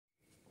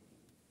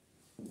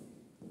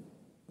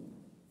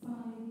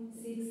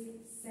6,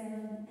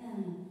 7,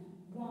 and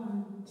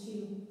 1,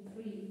 2,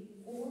 3,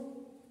 4,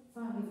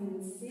 5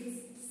 and 6,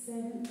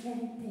 7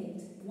 and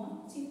 8.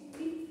 1, 2,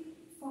 3,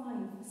 5,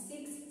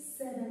 6,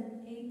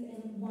 7, 8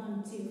 and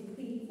 1, 2,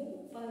 3, 4,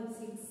 5,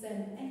 6,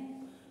 7,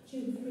 8,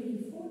 2,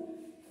 3,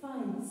 4, 5,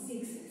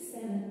 6,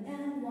 7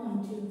 and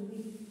 1, 2,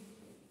 3,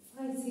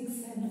 5, 6,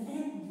 7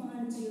 and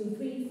 1, 2,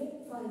 3, 4,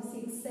 5,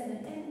 6,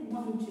 7 and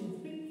 1, 2,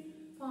 3,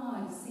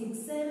 5,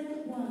 6, 7,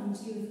 1,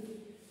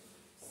 2,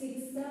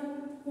 6,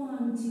 7,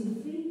 1,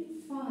 2, 3,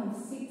 5,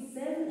 6,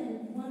 7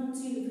 and 1,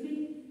 2,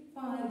 3,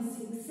 5,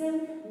 6, 7,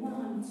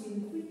 1,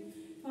 2, 3,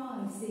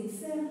 5, 6,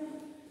 7,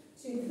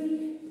 2,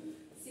 3,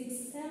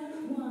 6,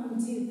 7, 1,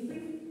 2,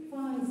 3,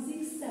 5,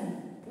 6, 7,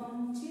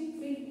 1, 2,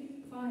 3,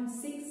 5,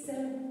 6,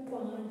 7,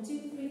 1, 2,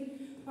 3,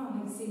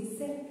 5, 6,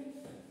 7,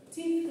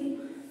 2, 3,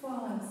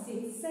 5,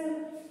 6,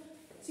 7,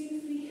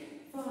 2, 3,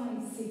 5,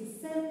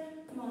 6, 7,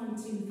 1,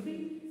 2,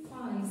 3,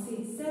 5,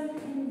 6, 7,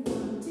 and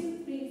 1,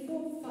 2, 3,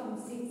 4, 5,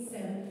 6,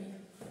 7,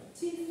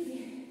 2,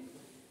 3,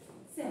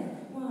 7,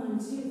 1,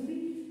 2, 3,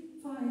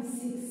 5,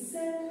 6,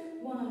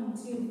 7, 1,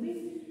 2,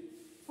 3,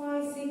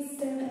 5, 6,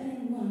 7,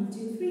 and 1,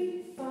 2,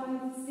 3,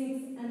 5,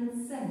 6,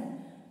 and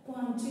 7,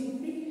 1, 2,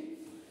 3,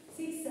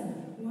 6,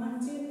 7, 1,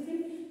 2,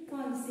 3,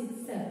 5,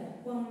 6, 7,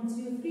 1,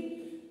 2, 3,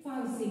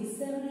 5, 6,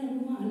 7,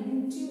 and 1,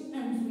 and 2,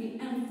 and 3,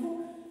 and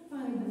 4, 5,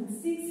 and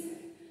 6,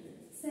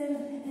 7,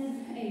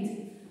 and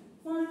 8,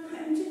 1,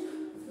 and 2,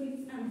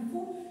 3, and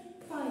 4,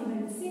 5,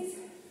 and 6,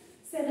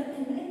 7,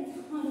 and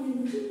 8, 1,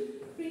 and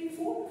 2, 3,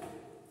 4,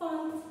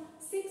 5,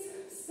 6,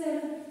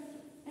 7,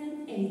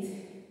 and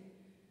 8.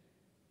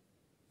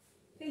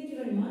 Thank you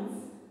very much.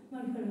 My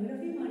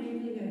choreography,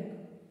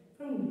 Kalogerakou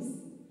from Greece.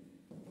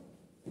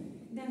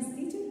 Dance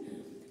teacher,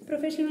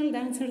 professional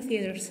dancer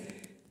theaters.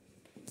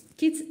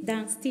 Kids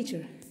dance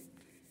teacher.